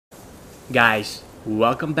Guys,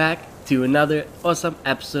 welcome back to another awesome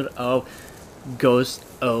episode of Ghost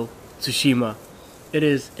of Tsushima. It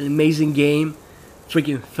is an amazing game,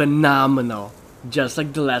 freaking phenomenal, just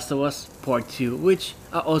like The Last of Us Part 2, which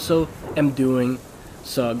I also am doing.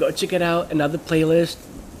 So go check it out, another playlist.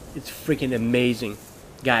 It's freaking amazing.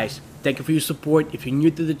 Guys, thank you for your support. If you're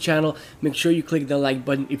new to the channel, make sure you click the like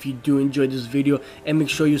button if you do enjoy this video, and make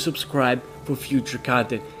sure you subscribe for future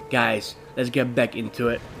content. Guys, let's get back into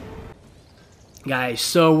it. Guys,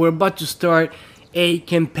 so we're about to start a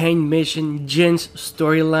campaign mission, Jin's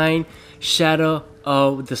storyline, Shadow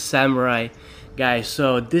of the Samurai. Guys,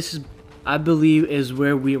 so this is, I believe, is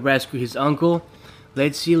where we rescue his uncle.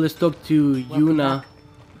 Let's see, let's talk to Yuna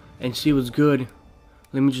and see what's good.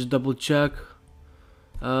 Let me just double check.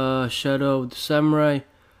 Shadow of the Samurai.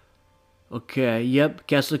 Okay, yep,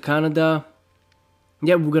 Castle Canada.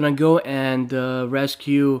 Yep, we're gonna go and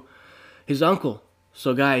rescue his uncle.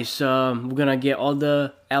 So guys, we're gonna get all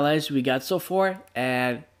the allies we got so far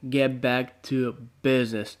and get back to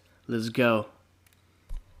business. Let's go.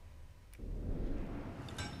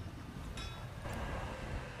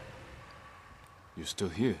 You're still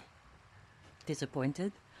here?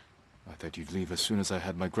 Disappointed? I thought you'd leave as soon as I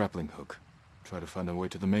had my grappling hook. Try to find a way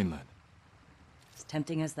to the mainland. As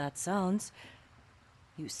tempting as that sounds,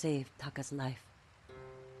 you saved Taka's life.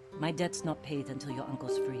 My debt's not paid until your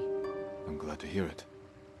uncle's free. I'm glad to hear it.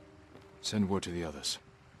 Send word to the others.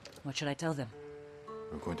 What should I tell them?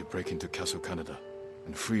 We're going to break into Castle Canada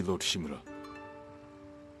and free Lord Shimura.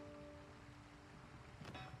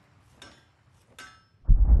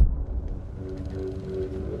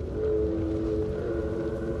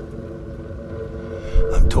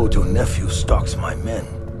 I'm told your nephew stalks my men,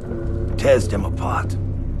 tears them apart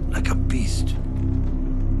like a beast.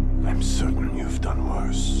 I'm certain you've done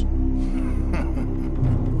worse.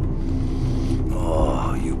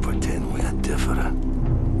 Oh, you pretend we're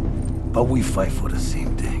different. But we fight for the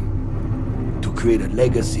same thing. To create a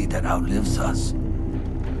legacy that outlives us.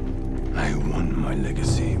 I won my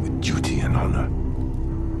legacy with duty and honor.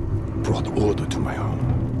 Brought order to my home.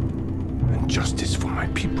 And justice for my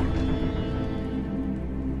people.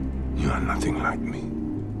 You are nothing like me.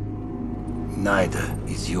 Neither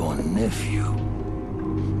is your nephew.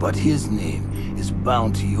 But his name is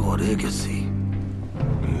bound to your legacy.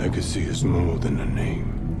 A legacy is more than a name.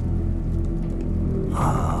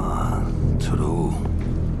 Ah, true.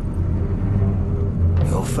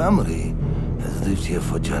 Your family has lived here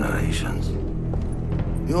for generations.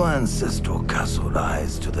 Your ancestral castle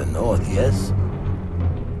lies to the north, yes?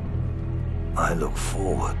 I look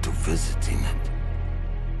forward to visiting it,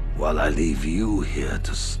 while I leave you here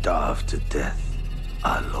to starve to death,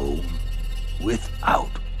 alone, without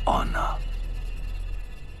honor.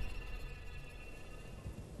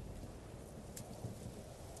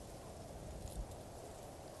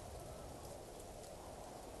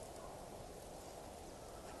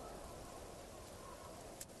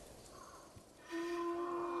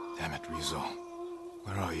 Damn it, Rizzo.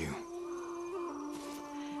 Where are you?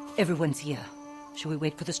 Everyone's here. Shall we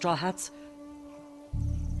wait for the Straw Hats?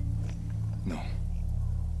 No.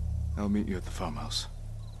 I'll meet you at the farmhouse.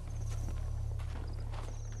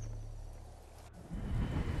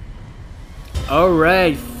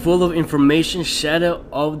 Alright, full of information, Shadow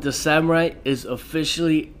of the Samurai is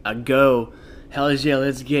officially a go. Hell yeah,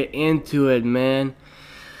 let's get into it, man.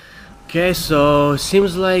 Okay, so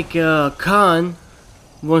seems like Khan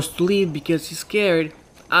wants to leave because he's scared.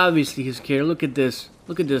 Obviously he's scared. Look at this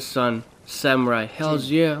son, Samurai. Hells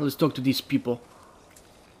yeah, let's talk to these people.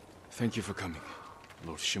 Thank you for coming.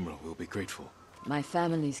 Lord Shimura will be grateful. My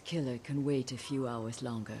family's killer can wait a few hours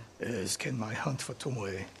longer. As can my hunt for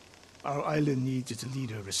Tomoe. Our island needs its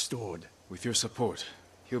leader restored. With your support,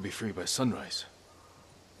 he'll be free by sunrise.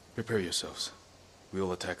 Prepare yourselves.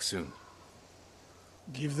 We'll attack soon.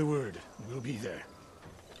 Give the word. We'll be there.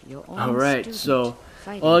 Alright, so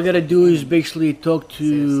all I gotta do is basically talk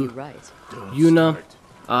to Yuna,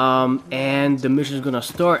 and the mission's gonna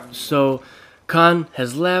start. So Khan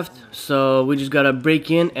has left, so we just gotta break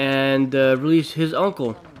in and release his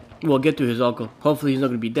uncle. Well, get to his uncle. Hopefully he's not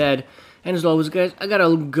gonna be dead. And as always, guys, I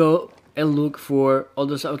gotta go and look for all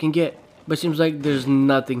the stuff I can get. But it seems like there's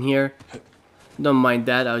nothing here. Don't mind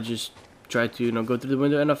that. I'll just try to, go through the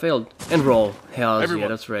window, and I failed. And roll. Hell yeah,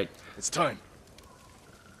 that's right. It's time.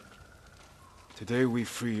 Today we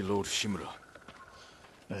free Lord Shimura.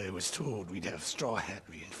 I was told we'd have Straw Hat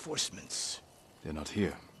reinforcements. They're not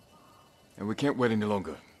here. And we can't wait any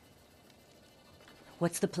longer.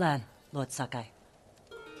 What's the plan, Lord Sakai?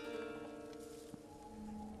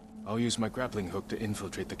 I'll use my grappling hook to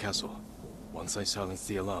infiltrate the castle. Once I silence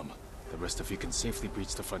the alarm, the rest of you can safely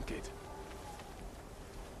breach the front gate.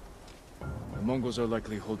 The Mongols are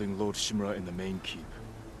likely holding Lord Shimura in the main keep.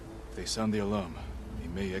 If they sound the alarm, they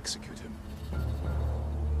may execute him.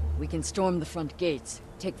 We can storm the front gates,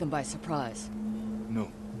 take them by surprise.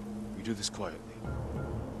 No, we do this quietly.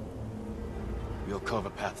 We'll carve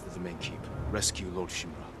a path to the main keep, rescue Lord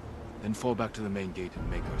Shimura, then fall back to the main gate and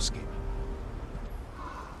make our escape.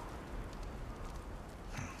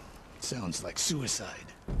 Sounds like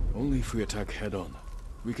suicide. Only if we attack head-on.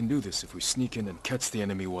 We can do this if we sneak in and catch the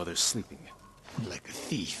enemy while they're sleeping. Like a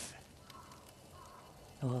thief.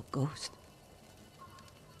 Or a ghost.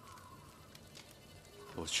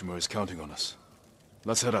 Lord Shimura is counting on us.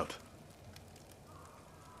 Let's head out.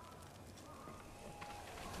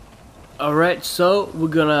 Alright, so we're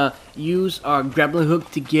gonna use our grappling hook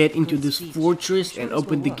to get into this fortress and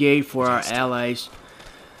open the gate for our allies.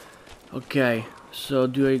 Okay, so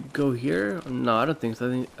do I go here? No, I don't think so.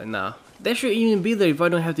 I think, nah. They should even be there if I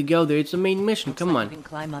don't have to go there. It's a main mission. Come on. You can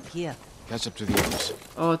climb up here. Catch up to the others.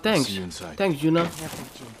 Oh, thanks. See you inside. Thanks, Juna. Careful,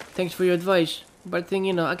 Jin. Thanks for your advice. But I think,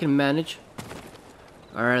 you know, I can manage.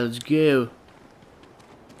 Alright, let's go.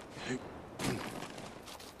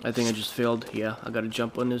 I think I just failed. Yeah, I gotta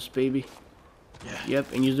jump on this baby. Yeah.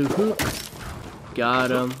 Yep, and use the hook.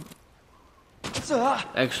 Got him.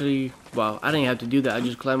 Actually, wow, I didn't have to do that. I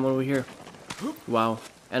just climbed over here. Wow,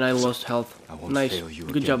 and I lost health. I won't Nice. fail you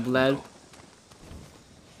Good again, job, lad.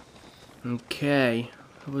 Mongo. Okay.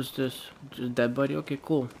 What was this? Just dead body? Okay,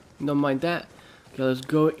 cool. Don't mind that. Okay, let's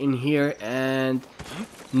go in here and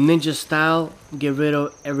ninja style get rid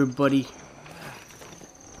of everybody.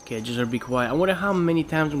 Okay, just gotta be quiet. I wonder how many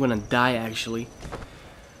times I'm gonna die actually.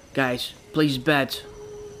 Guys, please bet.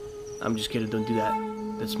 I'm just kidding, don't do that.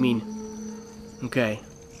 That's mean. Okay.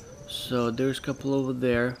 So there's a couple over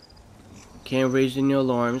there. Can't raise any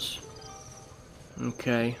alarms.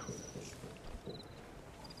 Okay.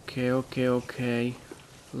 Okay.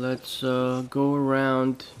 Let's go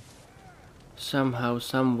around somehow,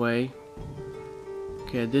 some way.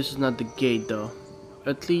 Okay, this is not the gate though.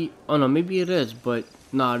 At least, oh no, maybe it is, but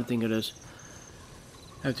no, I don't think it is.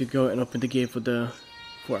 I have to go and open the gate for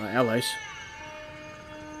our allies.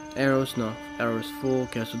 Arrows, no, arrows full.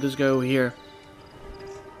 Okay, so this guy over here,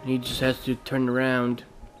 he just has to turn around.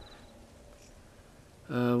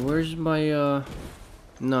 Where's my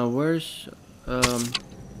no, where's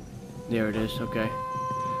there it is. Okay,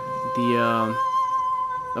 the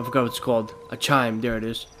I forgot what it's called. A chime. There it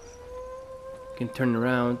is. I can turn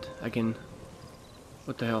around. I can.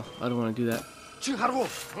 What the hell? I don't want to do that.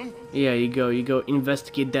 Yeah, you go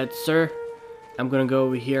investigate that, sir. I'm gonna go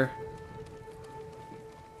over here.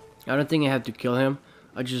 I don't think I have to kill him.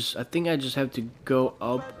 I think I just have to go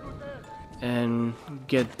up and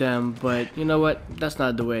get them, but you know what? That's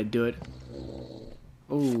not the way I do it.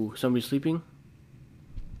 Oh, somebody sleeping?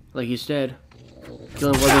 Like he said.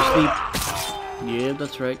 Kill them while they sleep. Yeah,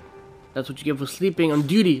 that's right. That's what you get for sleeping on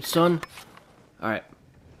duty, son. Alright.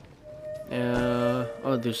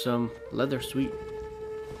 Oh, there's some leather, sweet.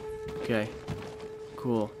 Okay,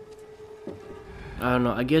 cool. I don't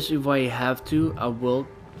know, I guess if I have to, I will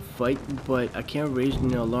fight, but I can't raise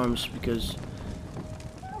any alarms because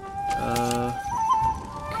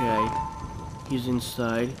okay, he's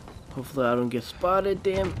inside. Hopefully I don't get spotted,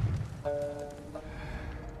 damn.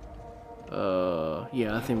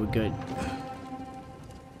 Yeah, I think we're good.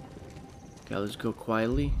 Okay, let's go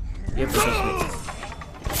quietly. Yep,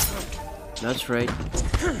 that's right.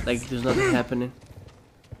 Like there's nothing happening.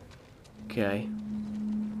 Okay.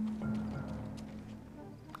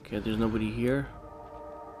 Okay, there's nobody here.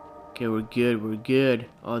 Okay, we're good.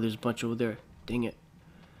 Oh, there's a bunch over there. Dang it.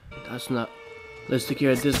 That's not... Let's take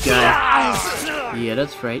care of this guy. Yeah,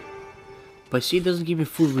 that's right. But see, it doesn't give me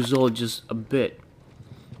full result, just a bit.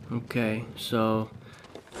 Okay, so...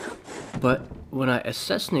 But when I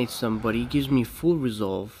assassinate somebody, it gives me full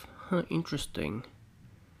resolve. Huh, interesting.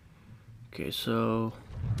 Okay, so...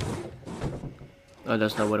 Oh,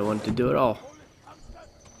 that's not what I wanted to do at all.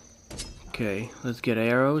 Okay, let's get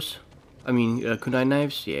arrows. I mean, kunai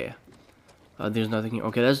knives? Yeah. There's nothing here.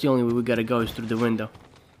 Okay, that's the only way we gotta go is through the window.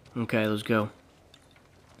 Okay, let's go.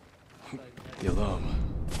 The alarm.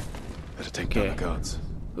 Better take down the guards.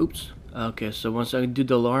 Oops. Okay, so once I do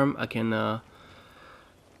the alarm, I can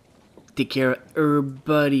take care of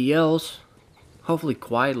everybody else. Hopefully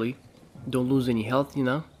quietly. Don't lose any health, you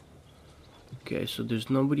know. Okay, so there's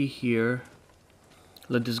nobody here.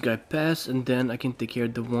 Let this guy pass, and then I can take care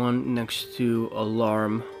of the one next to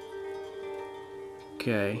alarm.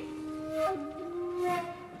 Okay.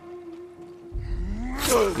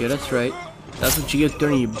 Yeah, that's right. That's what you get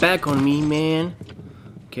turning your back on me, man.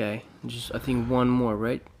 Okay, just I think one more,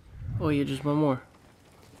 right? Oh yeah, just one more.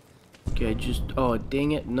 Okay, just oh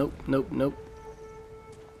dang it, nope.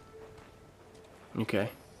 Okay,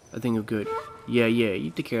 I think we're good. Yeah,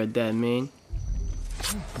 you take care of that, man.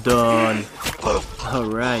 Done.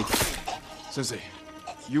 Alright. Sensei,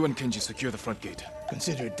 you and Kenji secure the front gate.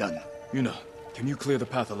 Consider it done. Yuna, can you clear the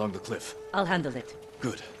path along the cliff? I'll handle it.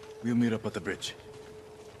 Good. We'll meet up at the bridge.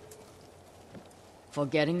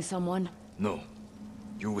 Forgetting someone? No.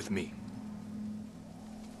 You're with me.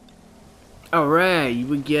 Alright,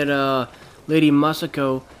 we get Lady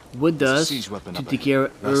Masako with us siege weapon to up take ahead. care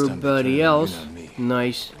of Last time they everybody carried else. Yuna and me.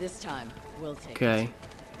 Nice. This time, we'll take Okay. it.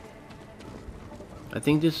 I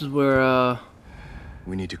think this is where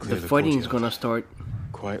We need to clear the the fighting is courtyard. gonna start.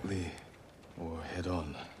 Quietly or head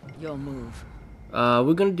on. Your move.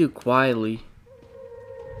 We're gonna do quietly.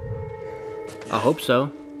 I hope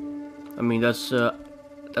so. I mean, that's what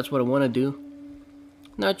I want to do.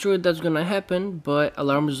 Not sure if that's gonna happen, but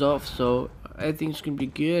alarm is off, so I think it's gonna be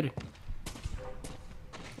good.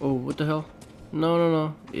 Oh, what the hell?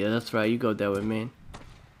 No. Yeah, that's right. You go that way, man.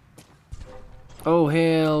 Oh,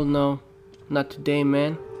 hell no. Not today,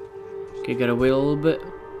 man. Okay, gotta wait a little bit.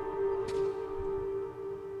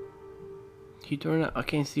 He turned out. I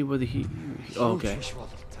can't see whether he. Oh, okay.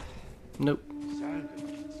 Nope.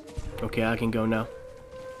 Okay, I can go now.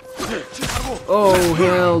 Oh,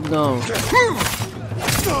 hell no.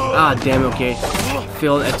 Ah, damn, okay.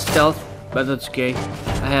 Failed at stealth, but that's okay.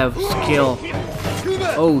 I have skill.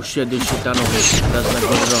 Oh shit, this shit down over here. That's not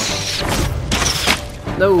good at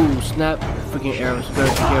all. No, snap. Freaking arrows. Better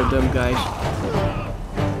take care of them guys.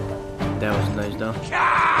 That was nice though.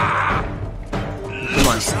 Come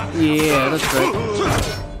on. Yeah, that's right.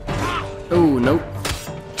 Oh, nope.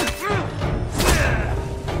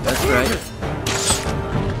 That's right.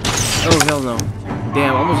 Oh, hell no.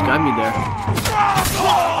 Damn, almost got me there.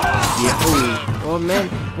 Yeah, oh man.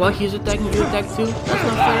 While he's attacking, you attack too? That's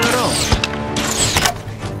not fair at all.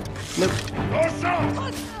 Nope.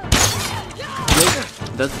 Nope.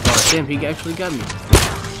 That's, oh damn, he actually got me.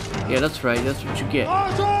 Yeah, that's right, that's what you get.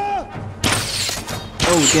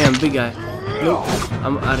 Oh damn, big guy. Nope,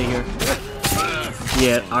 I'm out of here.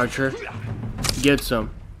 Yeah, Archer. Get some.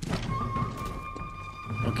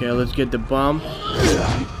 Okay, let's get the bomb.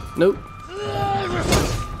 Nope.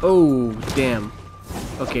 Oh, damn.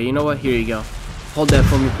 Okay, you know what? Here you go. Hold that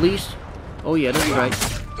for me, please. Oh, yeah, that's right.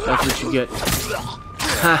 That's what you get.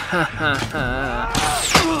 Ha ha ha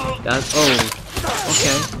ha. That's, oh.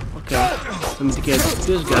 Okay. Let me get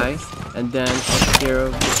this guy. And then I'll take care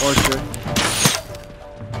of the archer.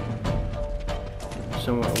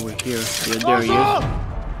 Somewhere over here. Yeah, there he is.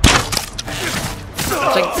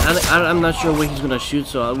 It's like, I'm not sure where he's gonna shoot,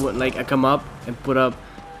 so I would, like, I come up and put up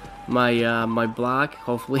my my block.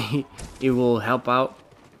 Hopefully it will help out.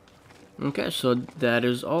 Okay, so that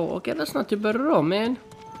is all. Okay, that's not too bad at all, man.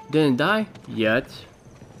 Didn't die yet.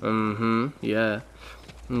 Yeah.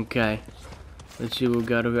 Okay, let's see what we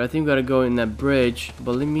got over here. I think we gotta go in that bridge,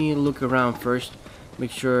 but let me look around first,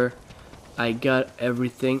 make sure I got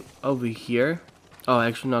everything over here. Oh,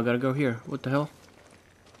 actually no, I gotta go here. What the hell?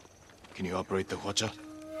 Can you operate the Hwacha?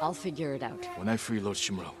 I'll figure it out. When I free Lord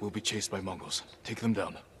Shimura, we'll be chased by Mongols. Take them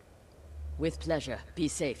down. With pleasure. Be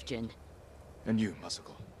safe, Jin. And you,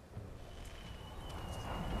 Masako.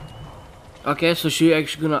 Okay, so she's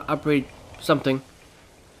actually gonna operate something.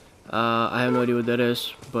 I have no idea what that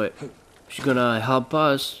is, but she's gonna help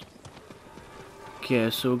us. Okay,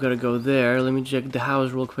 so we gotta go there. Let me check the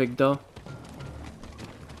house real quick, though.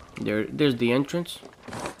 There's the entrance.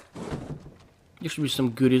 There should be some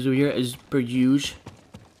goodies over here, as per usual.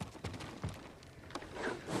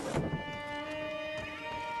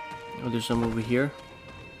 Oh, there's some over here.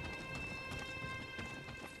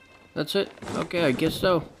 That's it. Okay, I guess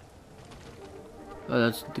so. Oh,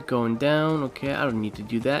 that's going down. Okay, I don't need to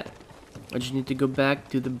do that. I just need to go back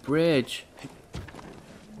to the bridge.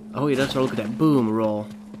 Oh, yeah, that's all. Look at that. Boom, roll.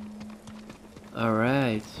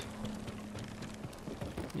 Alright.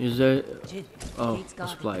 Is there... Oh,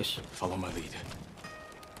 supplies. Follow my lead.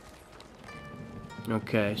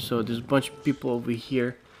 Okay, so there's a bunch of people over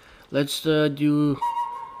here. Let's try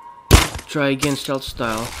again stealth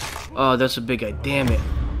style. Oh, that's a big guy. Damn it.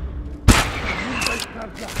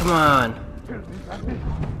 Come on.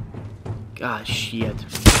 God, shit.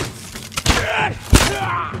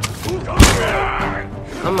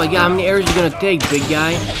 Oh my god, how many arrows are you gonna take, big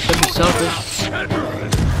guy? Don't be selfish.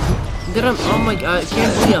 Did I? Oh my god, I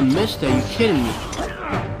can't believe I missed that. You kidding me?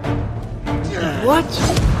 What?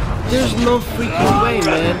 There's no freaking way,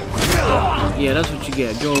 man. Yeah, that's what you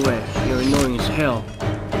get. Go away. You're annoying as hell.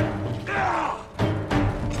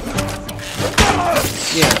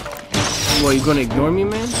 Yeah. What, you gonna ignore me,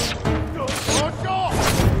 man?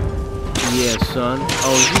 Yeah, son.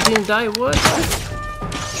 Oh, he didn't die? What?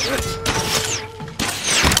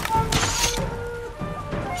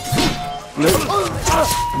 Nope.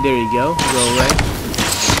 There you go. Go away.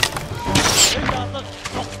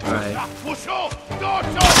 Alright.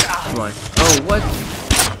 Come on. Oh, what?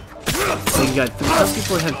 Oh, you got 3. Some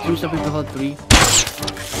people have 2, some people have 3.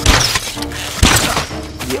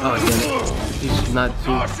 Yeah, oh, damn it. He's not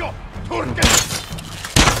 2. Okay.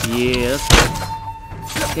 Yeah, that's good.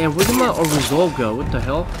 Damn, where did my resolve go? What the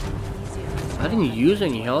hell? I didn't use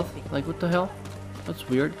any health. Like, what the hell? That's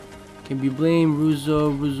weird. Can be blamed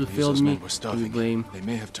Ruzo. Ruzo failed me. Can be blamed. They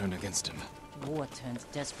may have turned against him. War turns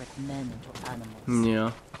desperate men into animals.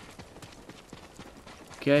 Yeah.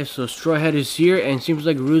 Okay, so Straw Hat is here, and seems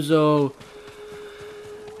like Ruzo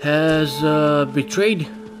has betrayed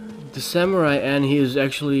the samurai, and he is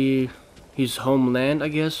actually his homeland, I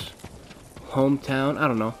guess. Hometown, I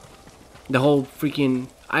don't know. The whole freaking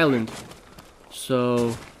island.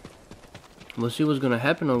 So let's see what's gonna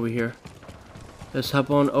happen over here. Let's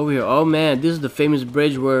hop on over here. Oh man, this is the famous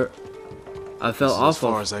bridge where I fell off as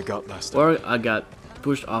far of. as I got last time. Or I got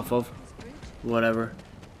pushed off of. Whatever.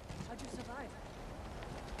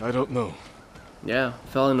 I don't know. Yeah,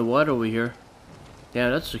 fell in the water over here.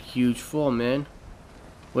 Damn, that's a huge fall, man.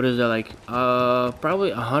 What is that, like?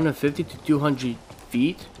 Probably 150 to 200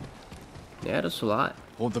 feet. Yeah, that's a lot.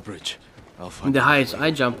 Hold the bridge. I'll find The highest I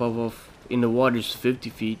jump off of in the water is 50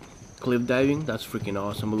 feet. Cliff diving, that's freaking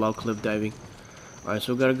awesome. I love cliff diving. Alright,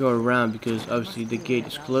 so we gotta go around because obviously the gate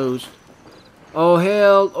is closed. Oh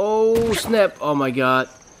hell! Oh snap! Oh my god.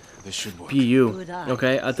 This should work. PU.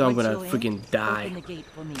 Okay, I thought I'm gonna freaking die.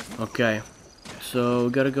 Okay, so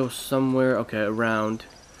we gotta go somewhere. Okay, around.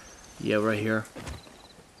 Yeah, right here.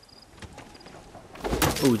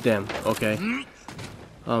 Oh damn. Okay.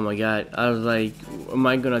 Oh my god. I was like, am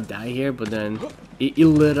I gonna die here? But then it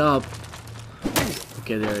lit up.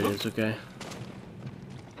 Okay, there it is. Okay.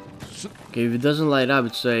 Okay, if it doesn't light up,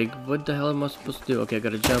 it's like, what the hell am I supposed to do? Okay, I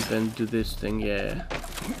gotta jump and do this thing. Yeah.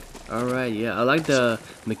 Alright, yeah, I like the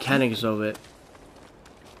mechanics of it.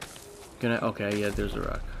 Can I? Okay, yeah, there's a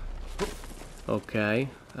rock. Okay.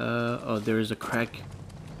 Oh, there is a crack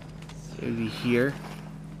maybe here.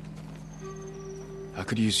 I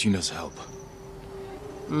could use Yuna's help.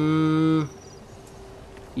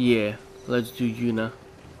 Yeah, let's do Yuna.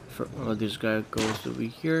 Oh, this guy goes over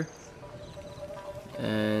here.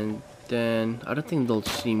 And then, I don't think they'll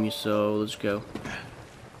see me, so let's go.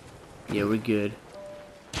 Yeah, we're good.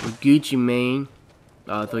 We're Gucci, man.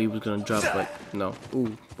 Oh, I thought he was gonna drop, but no.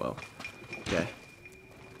 Ooh, well. Okay.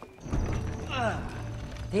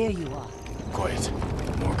 There you are. Quiet.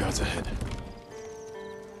 More guards ahead.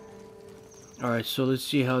 Alright, so let's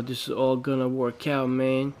see how this is all gonna work out,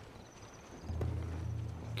 man.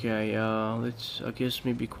 Okay, let's, I guess,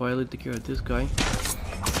 maybe quietly take care of this guy.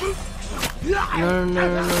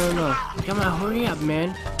 No. Come on, hurry up,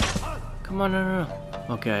 man. Come on, no.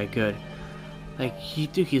 Okay, good. Like, he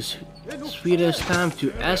took his sweetest time to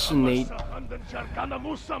assassinate.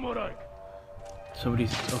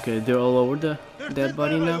 Somebody's, okay, they're all over the dead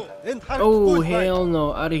body now. Oh, hell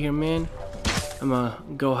no, out of here, man. I'm gonna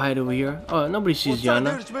go hide over here. Oh, nobody sees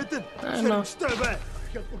Yana. I know.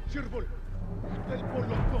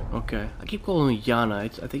 Okay, I keep calling her Yana.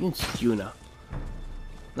 I think it's Yuna.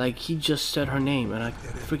 Like, he just said her name and I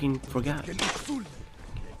freaking forgot.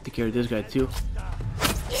 Take care of this guy too.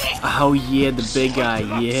 Oh yeah, the big guy,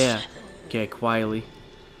 yeah. Okay, quietly.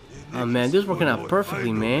 Oh man, this is working out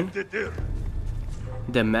perfectly, man.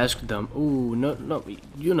 They masked them. Ooh, no,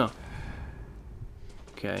 Yuna.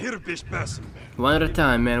 Okay. One at a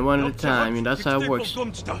time, man, one at a time. And that's how it works.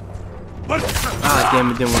 Ah,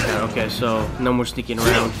 damn it, didn't work out. Okay, so no more sneaking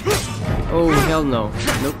around. Oh, hell no.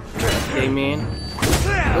 Nope. Hey, man.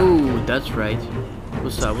 Oh, that's right.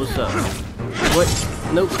 What's up? What?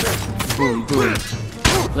 Nope. Boom.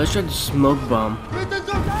 Let's try the smoke bomb.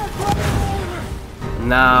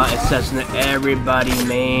 Now assassinate everybody,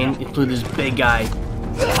 man, including this big guy.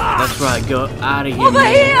 That's right. Go out of here,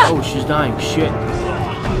 man. Oh, she's dying. Shit.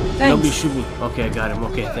 Thanks. Nobody shoot me. Okay, I got him.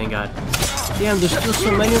 Okay, thank God. Damn, there's still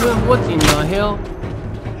so many of them. What in the hell?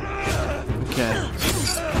 Okay.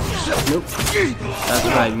 Nope. That's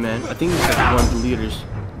right, man. I think it's like one of the leaders.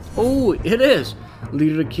 Oh, it is.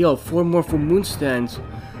 Leader kill. 4 more for moon stands.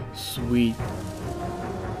 Sweet.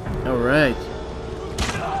 All right.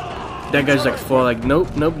 That guy's like full. Like,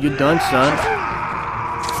 nope. You're done, son.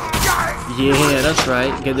 Yeah, that's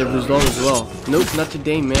right. Get the result as well. Nope, not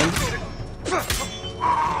today, man.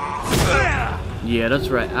 Yeah, that's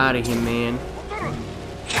right. Out of here, man.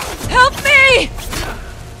 Help me!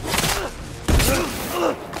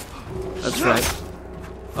 That's right.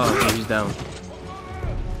 Oh, okay, he's down.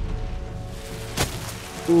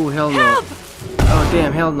 Ooh, hell no. Oh,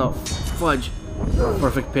 damn, hell no. Fudge.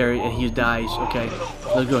 Perfect parry, and he dies. Okay,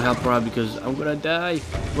 let's go help her out because I'm gonna die.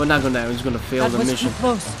 Well, not gonna die. I'm just gonna fail That the was mission. too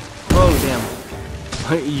close. Oh damn!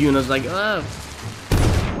 Yuna's like, ah.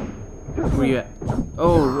 Where you at?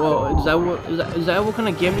 Oh, whoa! Is that what kind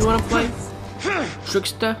of game you wanna play?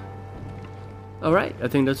 Trickster. All right, I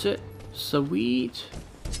think that's it. Sweet.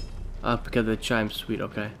 Because the chime. Sweet.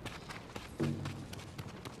 Okay.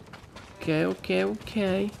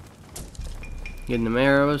 Okay. Getting them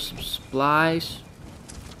arrows, some supplies.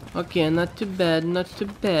 Okay, not too bad,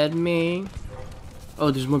 man.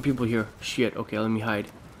 Oh, there's more people here. Shit. Okay, let me hide.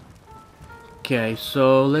 Okay,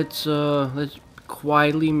 so let's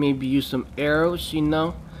quietly maybe use some arrows. You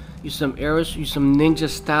know, use some ninja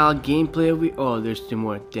style gameplay. Oh, there's two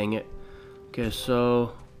more. Dang it. Okay,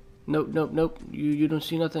 so nope. You don't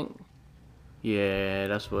see nothing. Yeah,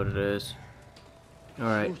 that's what it is. All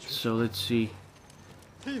right, so let's see.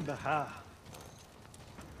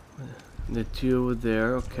 The two over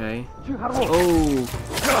there, okay. Oh,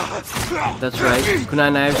 that's right.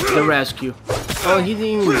 Kunai knives to the rescue. Oh, he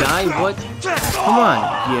didn't even die. What? Come on.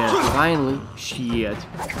 Yeah, finally. Shit.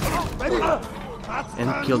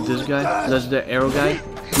 And killed this guy. That's the arrow guy.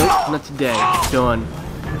 Nope, not today. Done.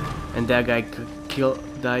 And that guy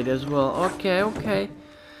died as well. Okay.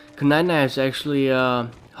 Kunai knives actually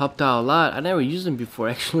helped out a lot. I never used them before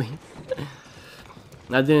actually.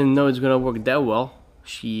 I didn't know it's gonna work that well.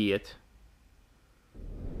 Shit.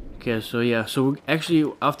 Okay, so yeah, so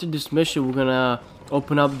actually after this mission we're gonna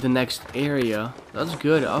open up the next area. That's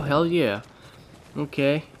good. Oh hell yeah.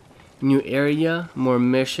 Okay, new area, more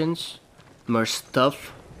missions, more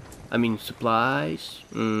stuff. I mean supplies.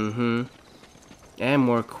 And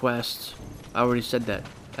more quests. I already said that.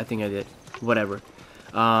 I think I did. Whatever.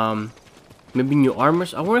 Maybe new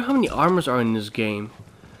armors. I wonder how many armors are in this game.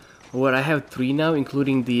 What, I have 3 now,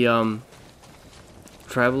 including the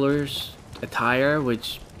traveler's attire,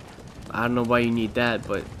 which I don't know why you need that,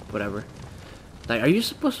 but whatever. Like, are you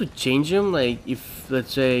supposed to change them? Like, if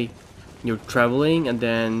let's say you're traveling and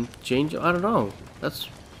then change? I don't know. That's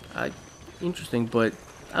interesting, but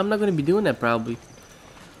I'm not gonna be doing that probably.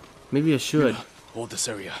 Maybe I should. Hold this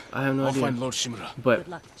area. I have no idea. I'll find Lord Shimura. But Good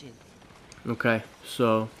luck, Jin. okay,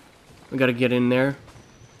 so we gotta get in there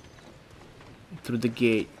through the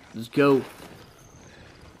gate. Let's go.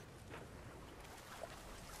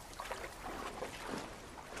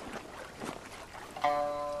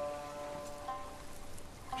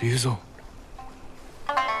 Ryuzo.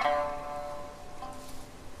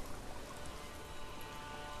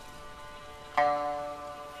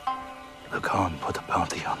 The Khan put a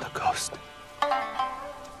bounty on the ghost.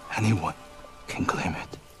 Anyone can claim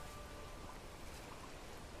it.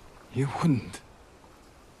 You wouldn't.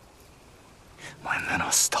 My men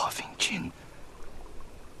are starving, Jin.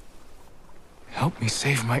 Help me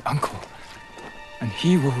save my uncle, and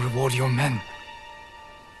he will reward your men.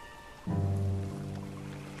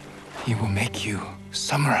 He will make you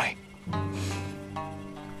samurai.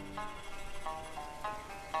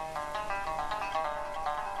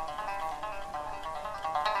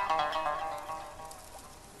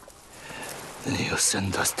 Then he'll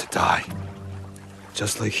send us to die.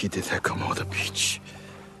 Just like he did at Komoda Beach.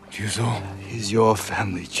 Ryuzo. He's your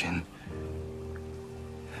family, Jin.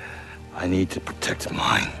 I need to protect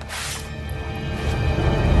mine.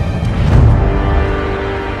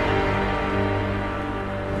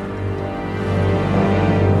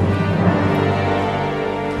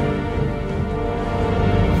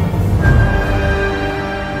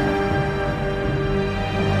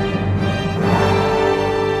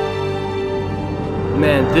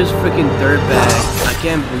 Man, this freaking dirtbag. I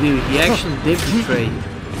can't believe it. He actually did betray.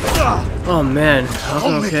 Oh man.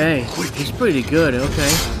 Okay. He's pretty good. Okay.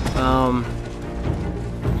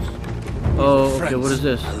 Oh, okay. What is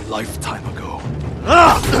this? A lifetime ago.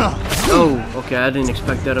 Oh, okay. I didn't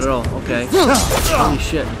expect that at all. Okay. Holy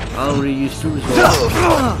shit. I already used 2 as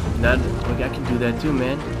well. That, okay, I can do that too,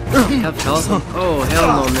 man. Have health. Oh,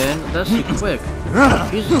 hell no, man. That's too quick.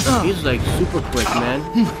 He's like super quick, man.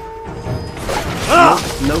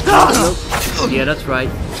 Nope. Yeah, that's right.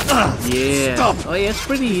 Yeah. Oh, yeah, it's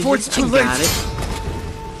pretty easy. I got it.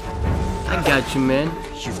 I got you, man.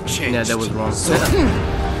 You've changed. Yeah, that was wrong.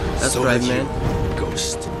 That's So right, have you, man.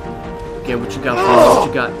 Ghost. Okay, what you got for me? What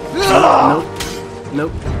you got?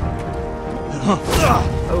 Nope.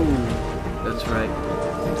 Oh, that's right.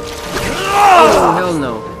 Oh, hell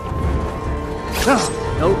no.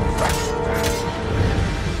 Nope.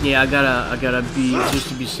 Yeah, I gotta be, just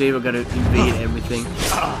to be safe, I gotta invade everything.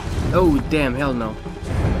 Oh, damn, hell no.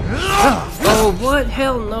 Oh, what?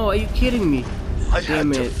 Hell no, are you kidding me?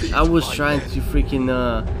 Damn it, I was trying to freaking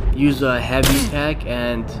use a heavy attack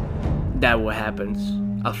and that what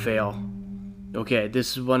happens. I'll fail. Okay,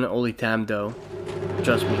 this is one and only time though.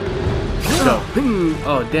 Trust me. Let's go.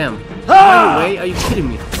 Oh damn. By the way, are you kidding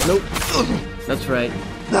me? Nope. That's right.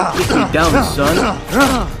 Get me down, son.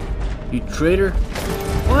 You traitor.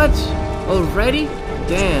 What? Already?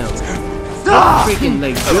 Damn. Freaking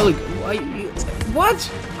like really.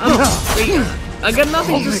 What? I got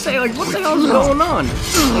nothing to say. Like, what the hell is going on?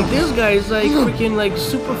 Like, this guy is like freaking like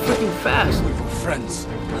super freaking fast. Friends.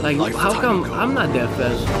 Like, how come I'm not that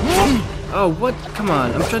fast? Oh, what? Come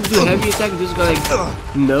on. I'm trying to do a heavy attack. This guy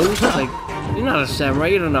like knows. Like, you're not a samurai.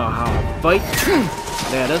 You don't know how to fight.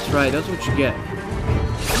 Yeah, that's right. That's what you get.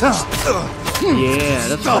 Yeah,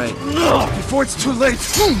 that's right. Before it's too late.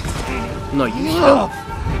 No, you stop.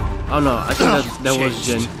 Oh no, I think that was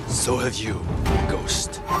Jin. So have you,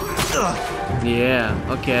 Ghost. Yeah,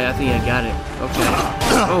 okay, I think I got it. Okay.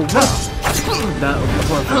 Oh, what?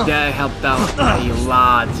 That helped out a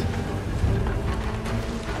lot.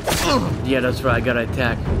 Yeah, that's right, I gotta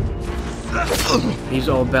attack. He's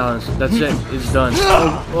all balanced. That's it, it's done.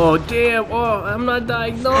 Oh damn, oh, I'm not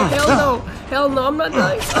dying. No, hell no. Hell no, I'm not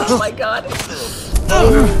dying. Oh my god.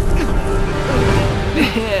 Oh.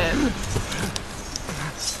 Man.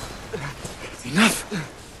 Enough!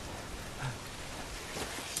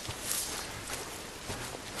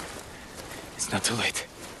 It's not too late.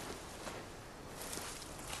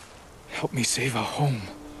 Help me save our home.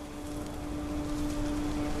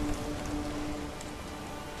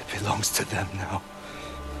 It belongs to them now.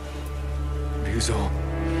 Ryuzo.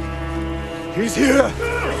 He's here!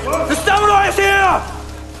 The samurai is here!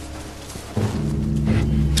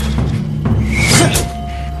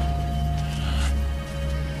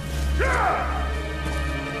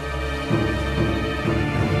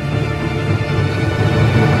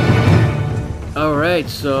 Alright,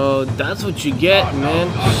 so that's what you get, man.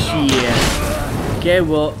 Shit. Okay,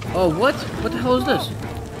 well, oh, what? What the hell is this?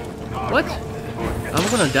 What? I'm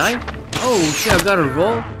gonna die? Oh, shit, I gotta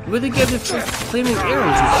roll? Where they get the flaming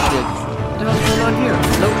arrows and shit? What the hell's going on here?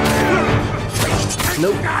 Nope.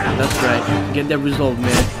 Nope. That's right. Get that resolved,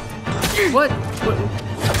 man. What?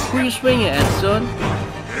 Who are you swinging at, son?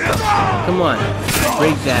 Come on.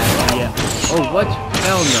 Break that. Yeah. Oh, what?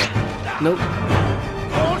 Hell no. Nope.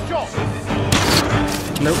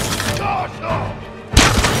 Nope.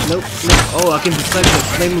 Nope. Oh, I can deflect the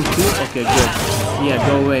flaming too? Okay, good. Yeah,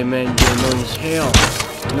 go away, man. You're annoying as hell.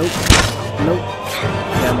 Nope. Nope.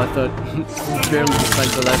 Damn, I thought barely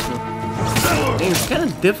deflect the last one. Dang, it's kind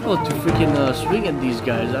of difficult to freaking swing at these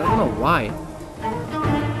guys. I don't know why.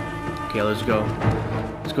 Okay, let's go.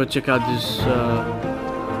 Let's go check out this.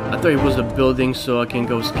 I thought it was a building, so I can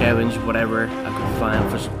go scavenge whatever I could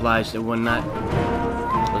find for supplies and whatnot.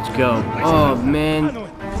 Let's go. Oh man.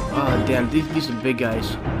 Oh damn, these are big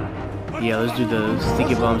guys. Yeah, let's do the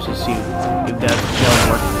sticky bombs to see if that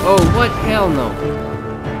will work. Oh what? Hell no.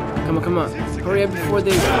 Come on, come on. Hurry up before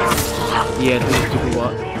they. Yeah, this is stupid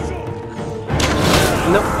what?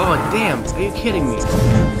 No. Oh damn. Are you kidding me?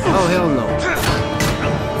 Oh hell no.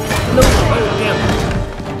 No. Oh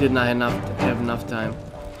damn. Did not have enough time.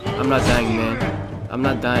 I'm not dying, man. I'm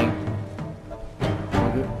not dying.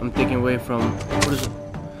 I'm taking away from. What is it?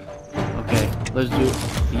 Okay, let's do.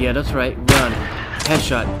 Yeah, that's right. Run.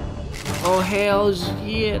 Headshot. Oh hells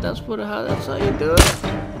yeah! That's how you do it.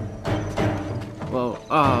 Well,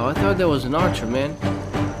 oh, I thought that was an archer, man.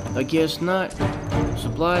 I guess not.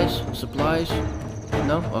 Supplies.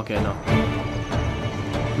 No. Okay, no.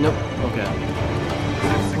 Nope. Okay.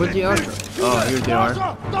 Where's the archer? Oh, here they are.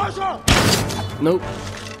 Nope.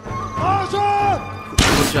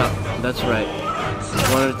 Good job. That's right.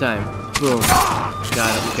 One at a time. Boom.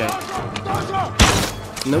 Got it. Okay.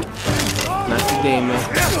 Nope. Not today, man.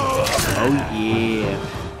 Oh yeah.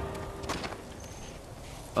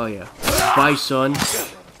 Oh yeah. Bye, son.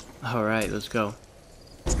 Alright, let's go.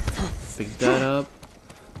 Pick that up.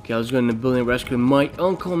 Okay, I was going to the building rescue my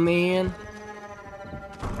uncle, man.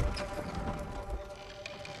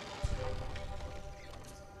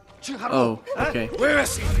 Oh, okay. Where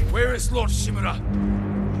is he? Where is Lord Shimura?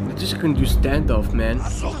 I just couldn't do standoff, man.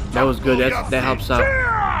 That was good. That helps out.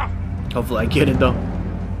 Hopefully I get it though.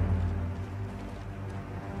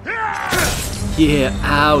 Yeah,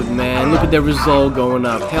 out, man. Look at that result going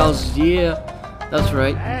up. Hells yeah. That's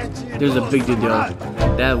right. There's a big deal.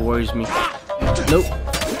 That worries me. Nope.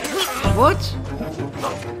 What?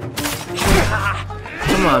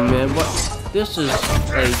 Come on, man. What? This is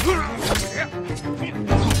like.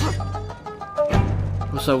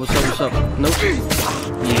 What's up? Nope.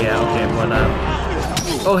 Yeah, okay, but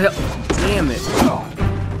oh hell, damn it.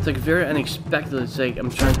 It's like very unexpected. It's like I'm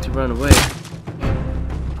trying to run away.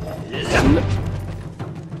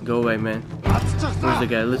 Go away, man. Where's the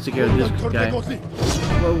guy? Let's take care of this guy.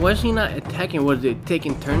 Well, why is he not attacking? What, are they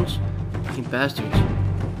taking turns? Fucking bastards.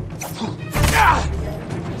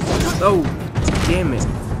 Oh, damn it.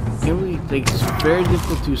 Can we, like, it's very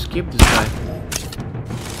difficult to escape this guy.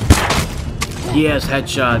 Yes,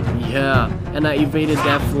 headshot. Yeah. And I evaded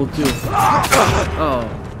that fool too. Oh.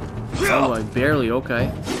 Oh, I barely. Okay.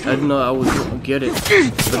 I didn't know I would get it. But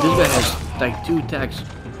this guy has, like, 2 attacks.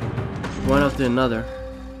 One after another.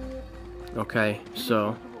 Okay,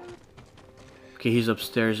 so. Okay, he's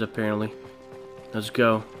upstairs apparently. Let's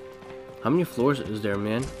go. How many floors is there,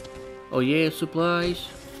 man? Oh yeah, supplies.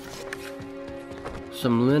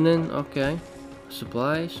 Some linen, okay.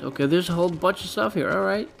 Supplies, okay, there's a whole bunch of stuff here,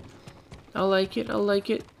 alright. I like it, I like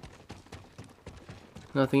it.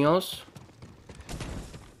 Nothing else?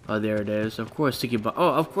 Oh, there it is. Of course, sticky bomb.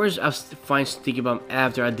 Oh, of course I'll find sticky bomb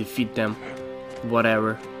after I defeat them.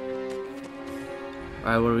 Whatever.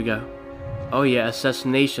 Alright, what do we got? Oh yeah,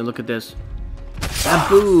 assassination, look at this. Ah,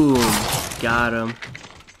 boom! Got him.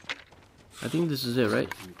 I think this is it,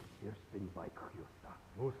 right?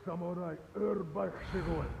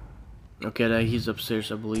 Okay, he's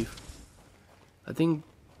upstairs, I believe. I think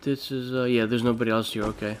this is, yeah, there's nobody else here,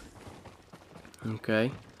 okay.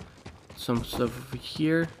 Okay. Some stuff over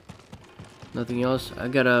here. Nothing else. I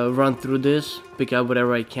gotta run through this, pick out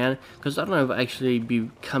whatever I can, because I don't know if I'll actually be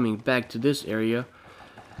coming back to this area.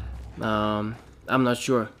 I'm not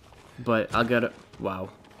sure, but I gotta, wow.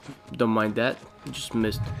 Don't mind that, just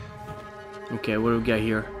missed. Okay, what do we got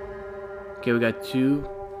here? Okay, we got 2.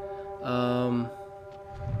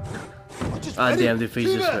 Ah, damn, they face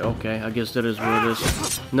this way. Okay, I guess that is what it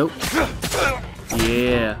is. Nope.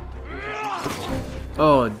 Yeah.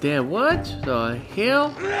 Oh, damn, what the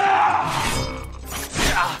hell? I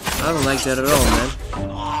don't like that at all, man.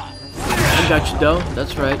 I got you, though.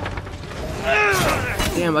 That's right.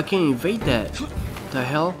 Damn, I can't evade that. The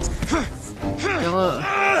hell?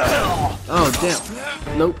 Oh,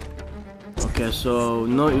 damn. Nope. Okay, so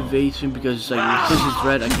no evasion because it's like, since it's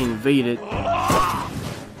red, I can't evade it.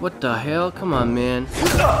 What the hell? Come on, man.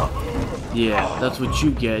 Yeah, that's what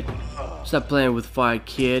you get. Stop playing with fire,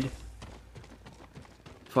 kid.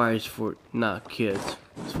 Fire is for not kids.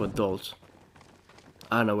 It's for adults.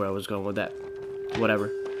 I don't know where I was going with that.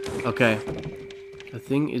 Whatever. Okay. I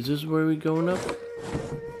think, is this where we're going up? What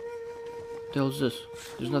the hell is this?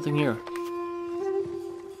 There's nothing here.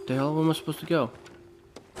 The hell? Where am I supposed to go?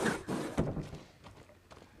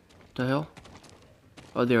 The hell?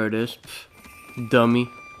 Oh, there it is. Pff, dummy.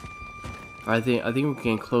 I think we're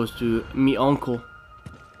getting close to me uncle.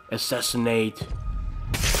 Assassinate.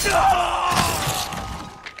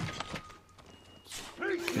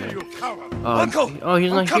 Okay. Oh,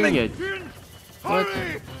 he's not here yet. What?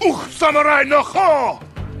 Samurai no ho!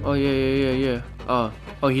 Oh yeah.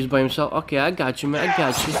 Oh, he's by himself. Okay, I got you, man. I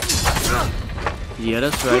got you. Yeah,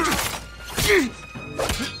 that's right.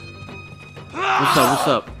 What's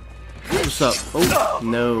up? What's up? Oh,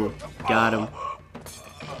 no. Got him.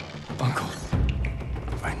 Uncle,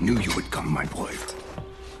 I knew you would come, my boy.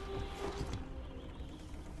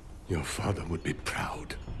 Your father would be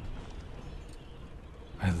proud.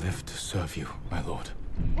 I live to serve you, my lord.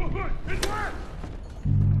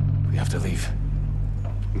 We have to leave.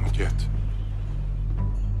 Not yet.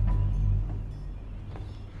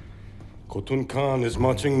 Khotun Khan is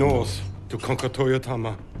marching north to conquer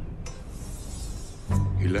Toyotama.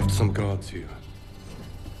 He left some guards here.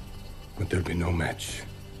 But there'll be no match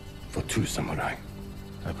for 2 samurai.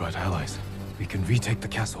 I brought allies. We can retake the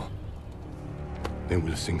castle. They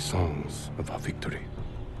will sing songs of our victory.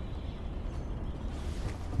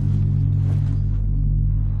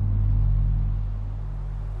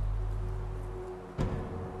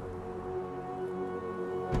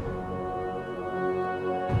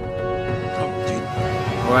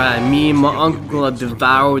 Alright, me and my uncle have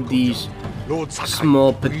devoured these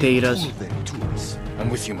small potatoes. I'm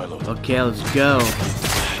with you, my lord. Okay, let's go.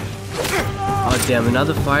 Oh damn,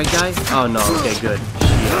 another fire guy? Oh no, okay, good.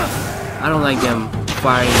 Shit. I don't like them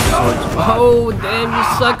firing swords. Oh damn, you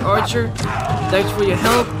suck, Archer. Thanks for your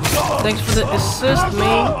help. Thanks for the assist,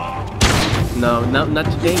 man. No, not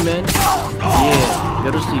today, man. Yeah,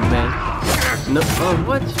 go to sleep, man. No, oh,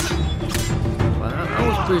 what? Well, I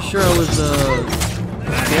was pretty sure I was,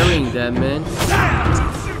 carrying that, man.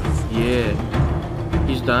 Yeah.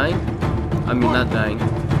 He's dying? I mean, not dying.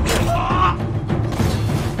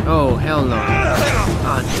 Oh, hell no.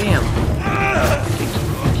 Ah, damn. Keep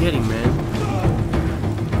forgetting, man.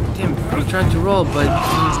 Damn, I'm trying to roll, but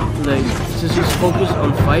like, since he's focused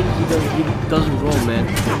on fight, he doesn't roll, man.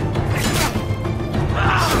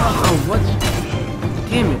 Oh, what?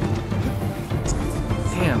 Damn it.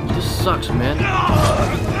 Damn. sucks, man.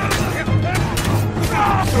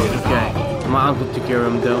 Okay, my uncle took care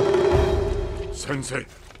of him though. Sensei,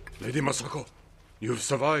 Lady Masako, you've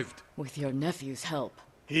survived. With your nephew's help.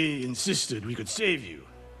 He insisted we could save you.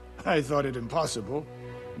 I thought it impossible,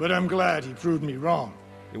 but I'm glad he proved me wrong.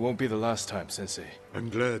 It won't be the last time, Sensei. I'm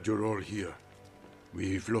glad you're all here.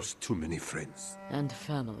 We've lost too many friends. And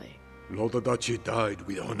family. Lord Adachi died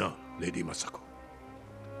with honor, Lady Masako.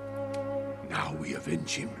 Now we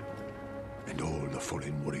avenge him, and all the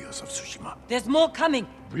fallen warriors of Tsushima. There's more coming!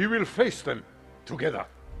 We will face them together.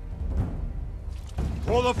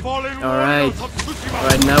 For the fallen Alright. warriors of Tsushima!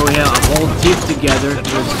 Alright, now we have a whole team together.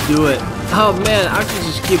 Let's do it. Oh man, Archie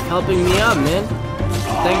just keep helping me out, man.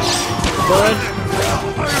 Thanks, bud.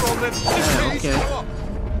 Yeah, okay.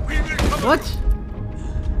 What?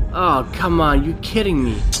 Oh, come on, you kidding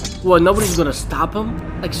me? What, nobody's gonna stop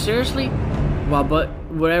him? Like, seriously? Well, but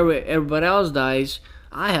wherever everybody else dies,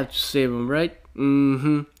 I have to save him, right?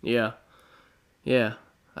 Mm-hmm, yeah. Yeah,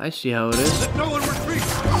 I see how it is. Let no one retreat!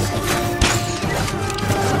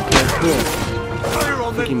 Okay, cool. Fire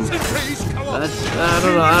on them! Freaking- Senseis, come on!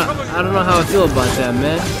 I don't know how I feel about that,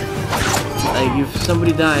 man. Like, if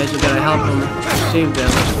somebody dies, you gotta help them, save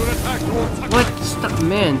them. What? Stop,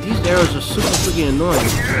 man, these arrows are super freaking annoying.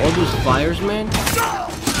 All those fires, man.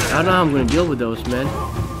 I don't know how I'm gonna deal with those, man.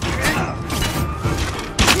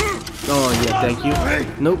 Oh, yeah, thank you.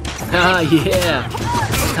 Nope. Ah, yeah.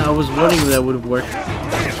 I was wondering if that would have worked.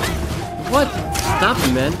 What? Stop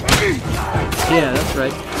him, man. Yeah, that's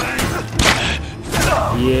right.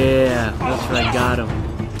 Yeah, that's right, got him.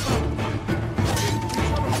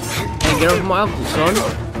 Hey, get off my uncle, son.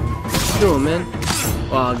 What you doing, man?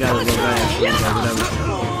 Oh, I got it, actually. Whatever.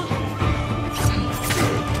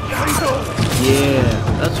 Yeah,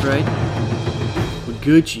 that's right. We're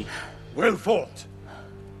Gucci. Well fought.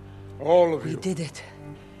 All of you. We did it.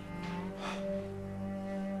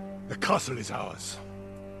 The castle is ours.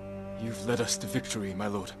 You've led us to victory, my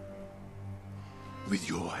lord. With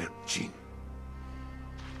your help, Jin.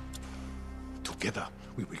 Together,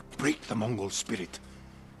 we will break the Mongol spirit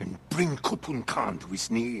and bring Khotun Khan to his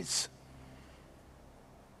knees.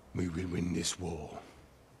 We will win this war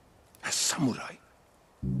as samurai.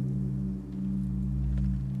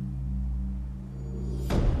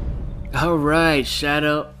 Alright,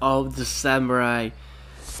 Shadow of the Samurai.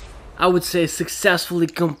 I would say successfully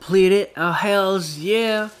completed. Oh, hells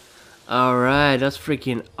yeah. Alright, that's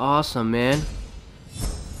freaking awesome, man.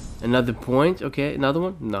 Another point? Okay, another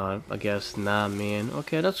one? No, I guess not, man.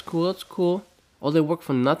 Okay, that's cool, that's cool. All they work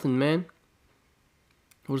for nothing, man.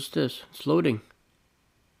 What's this? It's loading.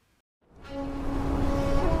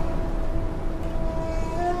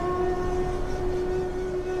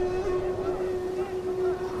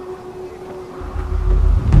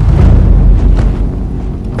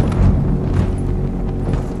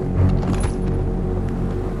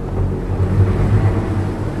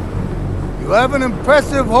 You have an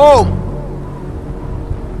impressive home.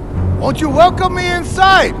 Won't you welcome me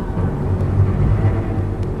inside?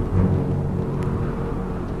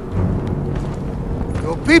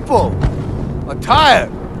 Your people are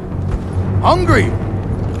tired, hungry,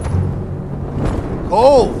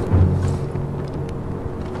 cold.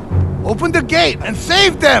 Open the gate and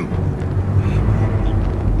save them!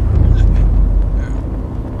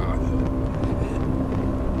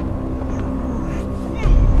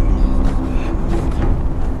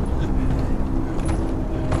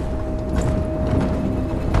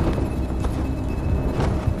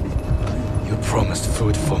 Promised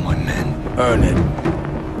food for my men. Earn it.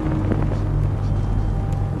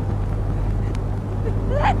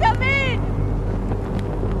 Let them in!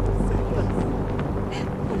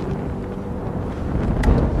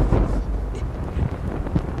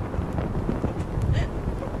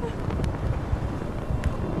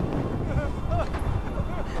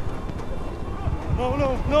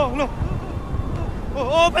 No.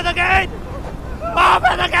 Open the gate!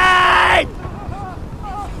 Open the gate!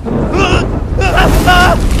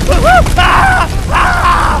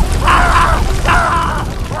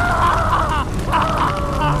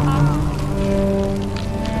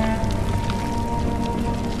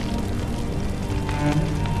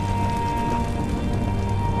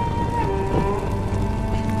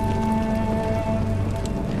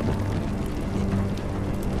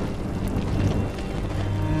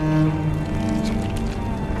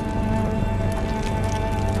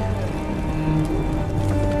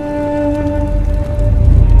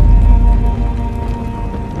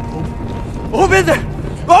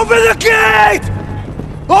 Open the gate!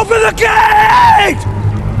 Open the gate!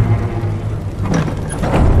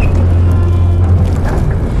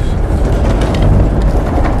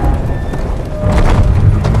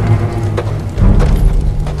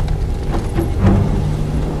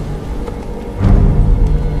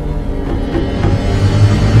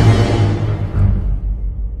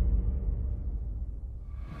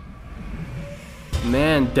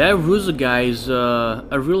 that Russo guy is a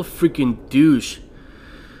real freaking douche.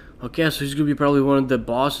 Okay, so he's gonna be probably one of the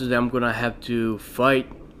bosses that I'm gonna have to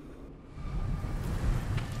fight.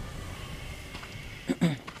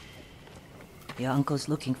 Your uncle's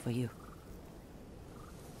looking for you.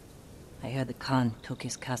 I heard the Khan took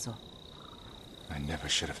his castle. I never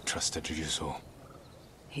should have trusted Ryuzo.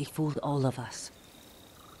 He fooled all of us.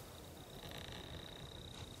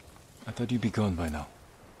 I thought you'd be gone by now.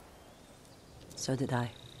 So did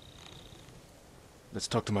I. Let's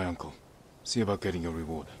talk to my uncle. See about getting your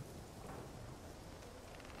reward.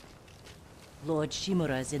 Lord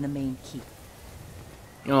Shimura is in the main keep.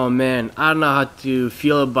 Oh man, I don't know how to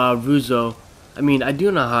feel about Russo. I mean, I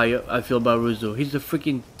do know how I feel about Russo. He's a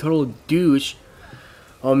freaking total douche.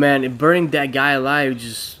 Oh man, burning that guy alive is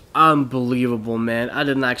just unbelievable, man. I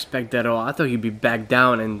did not expect that at all. I thought he'd be back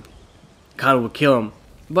down and Khan would kill him.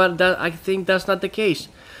 But I think that's not the case.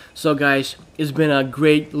 So guys, it's been a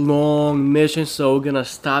great long mission, so we're gonna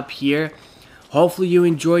stop here. Hopefully you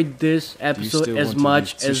enjoyed this episode as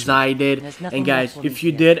much as I did. And guys, if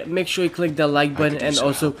you did, make sure you click the like button and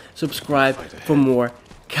also subscribe for more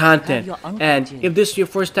content. And if this is your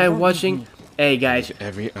first time watching, hey guys,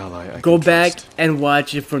 go back and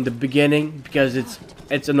watch it from the beginning because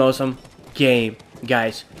it's an awesome game.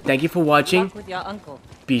 Guys, thank you for watching.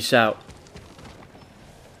 Peace out.